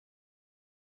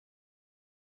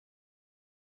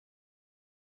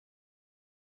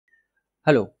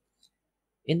Hello,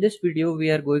 in this video we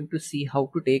are going to see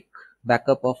how to take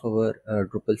backup of our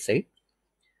Drupal site.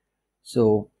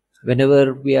 So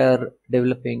whenever we are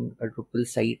developing a Drupal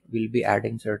site, we'll be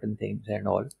adding certain things and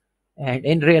all. And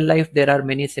in real life there are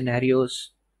many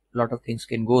scenarios, a lot of things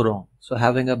can go wrong. So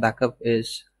having a backup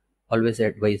is always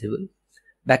advisable.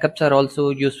 Backups are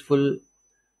also useful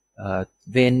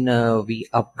when we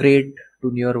upgrade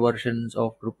to newer versions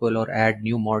of Drupal or add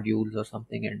new modules or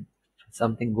something and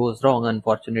something goes wrong,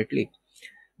 unfortunately,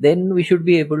 then we should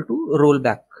be able to roll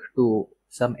back to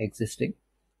some existing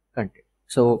content.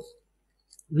 So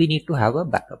we need to have a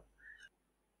backup.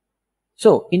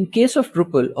 So in case of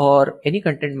Drupal or any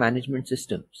content management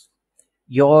systems,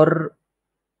 the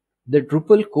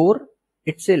Drupal core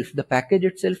itself, the package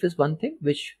itself is one thing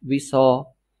which we saw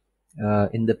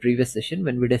in the previous session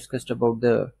when we discussed about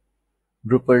the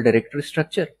Drupal directory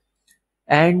structure,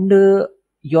 and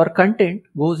your content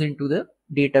goes into the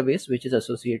database which is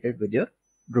associated with your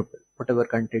Drupal, whatever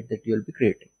content that you will be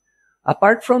creating.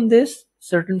 Apart from this,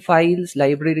 certain files,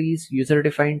 libraries,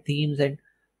 user-defined themes and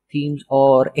themes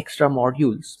or extra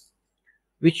modules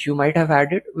which you might have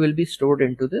added will be stored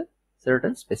into the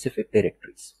certain specific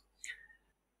directories.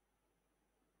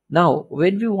 Now,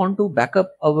 when we want to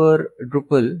backup our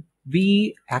Drupal,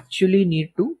 we actually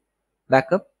need to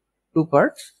backup two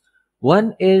parts.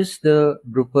 One is the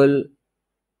Drupal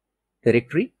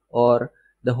directory or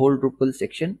the whole Drupal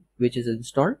section which is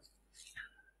installed,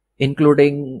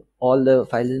 including all the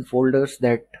files and folders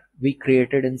that we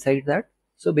created inside that.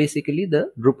 So basically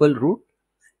the Drupal root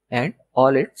and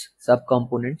all its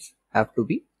subcomponents have to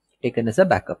be taken as a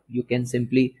backup. You can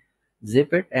simply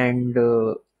zip it and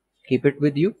keep it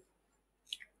with you.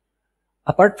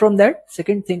 Apart from that,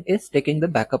 second thing is taking the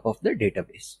backup of the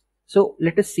database. So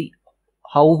let us see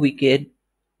how we can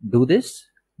do this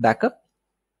backup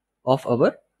of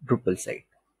our Drupal site.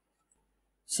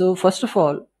 So first of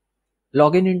all,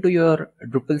 log in into your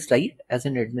Drupal site as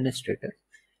an administrator,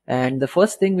 and the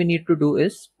first thing we need to do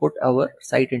is put our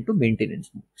site into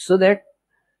maintenance mode, so that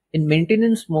in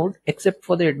maintenance mode, except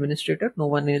for the administrator, no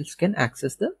one else can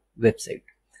access the website.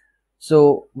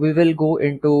 So we will go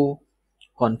into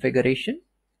configuration,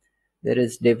 there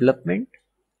is development,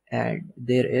 and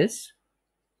there is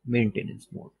maintenance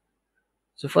mode.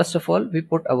 So first of all, we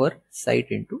put our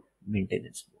site into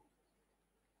maintenance mode.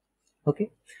 Okay,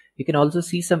 you can also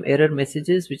see some error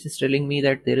messages which is telling me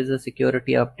that there is a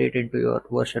security update into your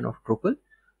version of Drupal.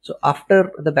 So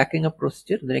after the backing up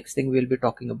procedure, the next thing we'll be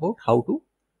talking about how to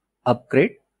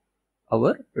upgrade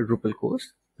our Drupal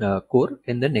core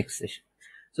in the next session.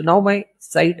 So now my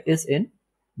site is in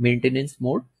maintenance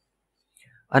mode.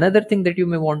 Another thing that you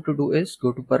may want to do is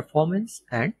go to performance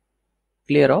and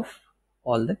clear off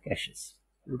all the caches.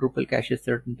 Drupal caches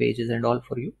certain pages and all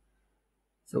for you,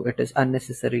 so it is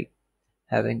unnecessary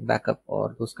having backup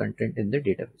or those content in the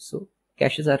database. So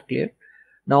caches are cleared.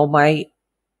 Now my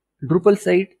Drupal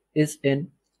site is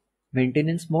in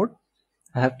maintenance mode.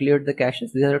 I have cleared the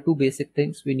caches. These are two basic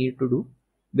things we need to do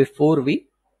before we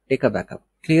take a backup.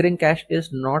 Clearing cache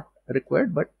is not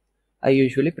required, but I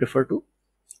usually prefer to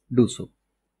do so.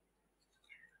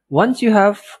 Once you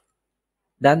have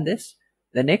done this,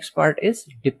 the next part is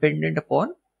dependent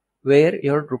upon where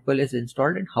your Drupal is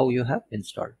installed and how you have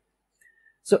installed.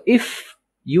 So if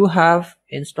you have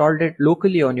installed it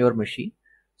locally on your machine,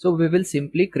 so we will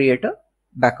simply create a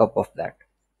backup of that.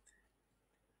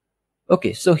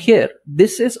 Okay, so here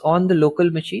this is on the local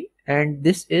machine and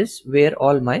this is where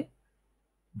all my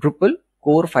Drupal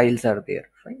core files are there,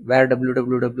 right? Where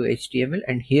www.html,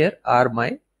 and here are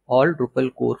my all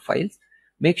Drupal core files.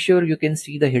 Make sure you can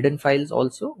see the hidden files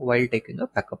also while taking a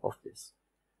backup of this.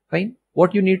 Fine.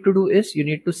 What you need to do is you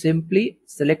need to simply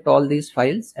select all these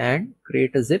files and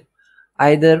create a zip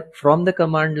either from the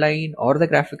command line or the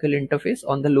graphical interface.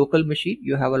 On the local machine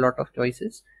you have a lot of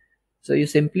choices, so you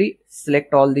simply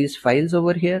select all these files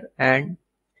over here and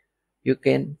you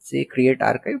can say create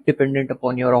archive. Dependent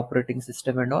upon your operating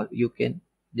system and all, you can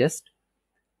just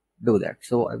do that.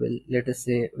 So I will, let us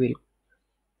say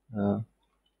we'll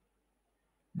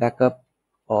backup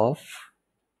of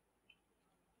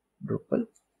Drupal,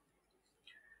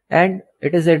 and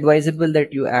it is advisable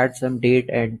that you add some date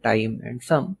and time and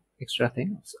some extra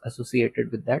things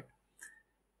associated with that.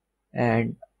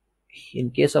 And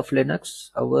in case of Linux,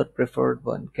 our preferred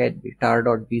one can be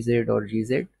tar.bz or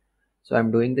gz. So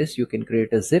I'm doing this. You can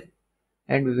create a zip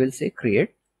and we will say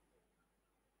create.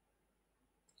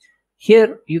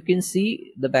 Here you can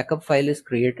see the backup file is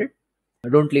created.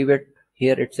 Don't leave it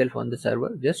here itself on the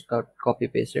server, just copy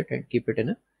paste it and keep it in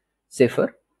a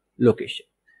safer location.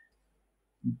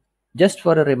 Just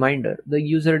for a reminder, the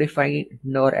user defined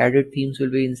or added themes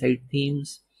will be inside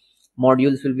themes,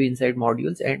 modules will be inside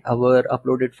modules, and our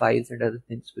uploaded files and other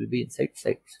things will be inside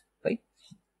sites, right?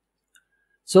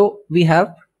 So we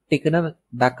have taken a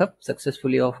backup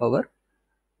successfully of our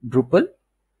Drupal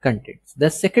contents. The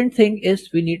second thing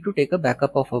is we need to take a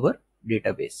backup of our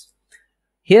database.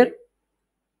 Here,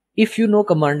 if you know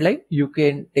command line, you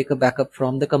can take a backup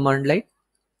from the command line.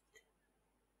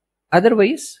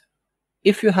 Otherwise,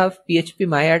 if you have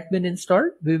phpMyAdmin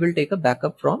installed, we will take a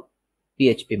backup from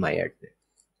phpMyAdmin.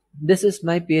 This is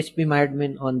my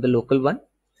phpMyAdmin on the local one.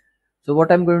 So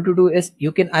what I'm going to do is,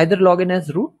 you can either log in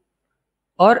as root,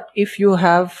 or if you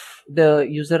have the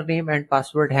username and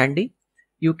password handy,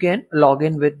 you can log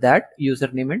in with that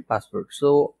username and password.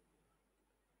 So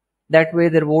that way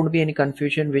there won't be any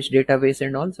confusion which database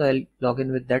and all. So I'll log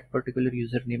in with that particular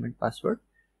username and password.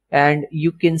 And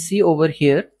you can see over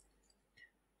here,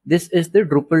 this is the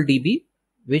Drupal DB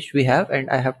which we have, and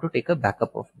I have to take a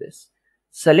backup of this.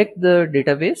 Select the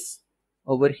database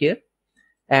over here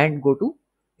and go to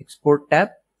Export tab.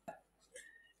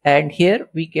 And here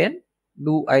we can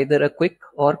do either a quick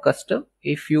or custom.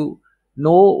 If you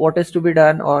know what is to be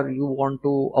done, or you want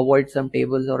to avoid some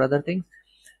tables or other things,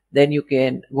 then you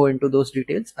can go into those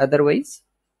details. Otherwise,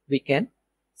 we can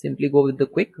simply go with the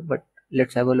quick, but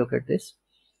let's have a look at this.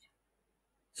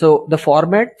 So the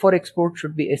format for export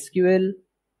should be SQL,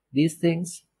 these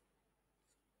things.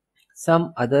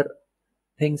 Some other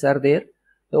things are there.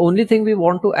 The only thing we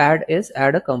want to add is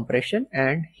add a compression,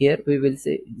 and here we will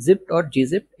say zipped or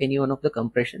gzipped, any one of the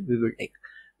compression we will take,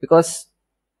 because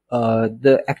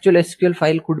the actual SQL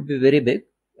file could be very big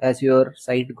as your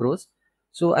site grows.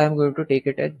 So I am going to take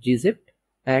it as gzipped,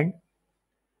 and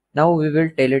now we will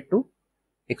tell it to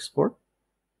export,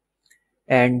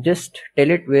 and just tell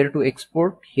it where to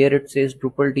export. Here it says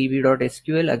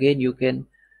drupaldb.sql. Again, you can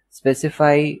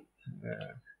specify,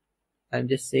 I'm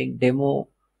just saying demo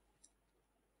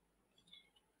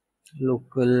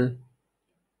local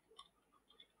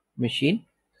machine,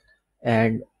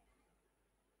 and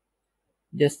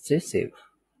just say save.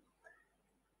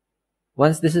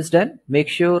 Once this is done, make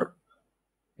sure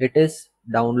it is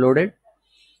downloaded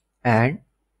and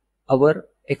our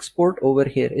export over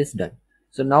here is done.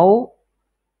 So now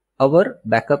our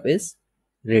backup is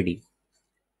ready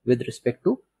with respect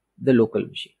to the local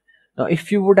machine. Now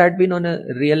if you would have been on a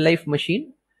real life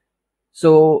machine,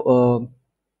 so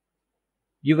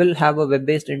you will have a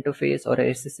web-based interface or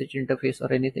a SSH interface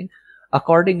or anything.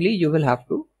 Accordingly, you will have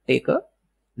to take a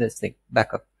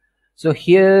backup. So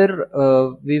here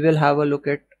we will have a look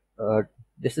at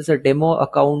this is a demo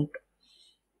account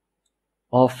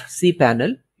of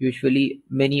cPanel. Usually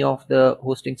many of the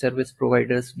hosting service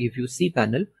providers give you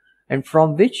cPanel, and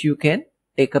from which you can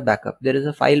take a backup. There is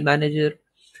a file manager,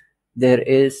 there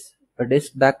is a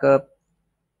disk backup,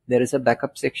 there is a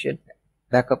backup section,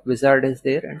 backup wizard is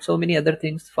there, and so many other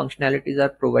things, functionalities are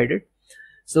provided.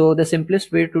 So the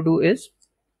simplest way to do is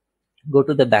go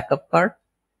to the backup part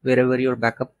wherever your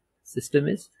backup system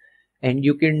is, and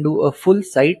you can do a full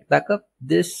site backup.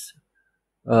 This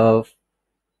full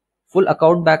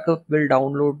account backup will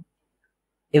download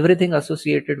everything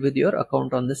associated with your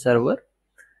account on the server.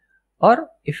 Or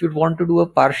if you want to do a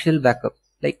partial backup,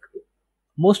 like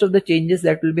most of the changes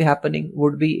that will be happening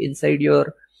would be inside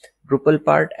your Drupal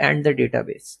part and the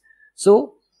database.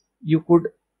 So you could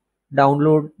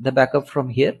download the backup from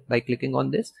here by clicking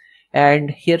on this.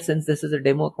 And here, since this is a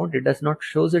demo account, it does not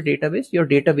show the database. Your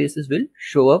databases will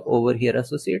show up over here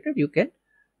associated. You can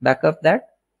back up that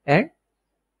and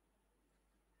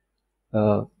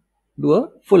do a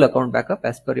full account backup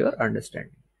as per your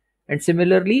understanding. And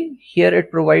similarly, here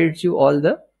it provides you all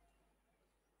the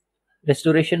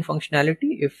restoration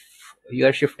functionality. If you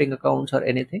are shifting accounts or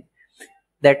anything,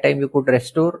 that time you could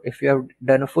restore. If you have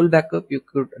done a full backup, you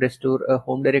could restore a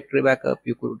home directory backup,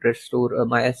 you could restore a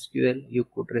MySQL, you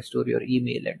could restore your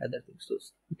email and other things. So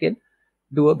you can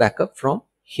do a backup from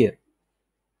here.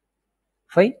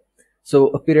 Fine. So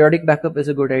a periodic backup is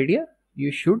a good idea.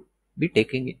 You should be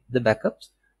taking the backups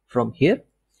from here.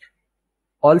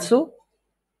 Also,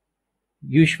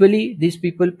 usually these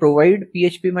people provide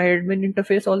phpMyAdmin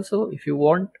interface also. If you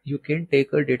want, you can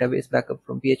take a database backup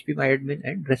from phpMyAdmin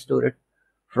and restore it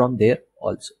from there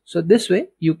also. So this way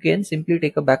you can simply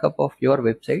take a backup of your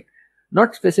website,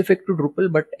 not specific to Drupal,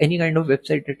 but any kind of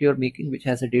website that you're making which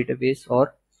has a database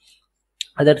or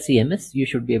other CMS. You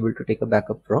should be able to take a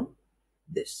backup from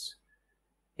this.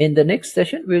 In the next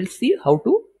session, we'll see how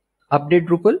to update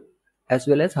Drupal as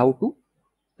well as how to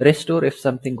restore if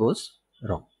something goes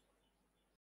wrong.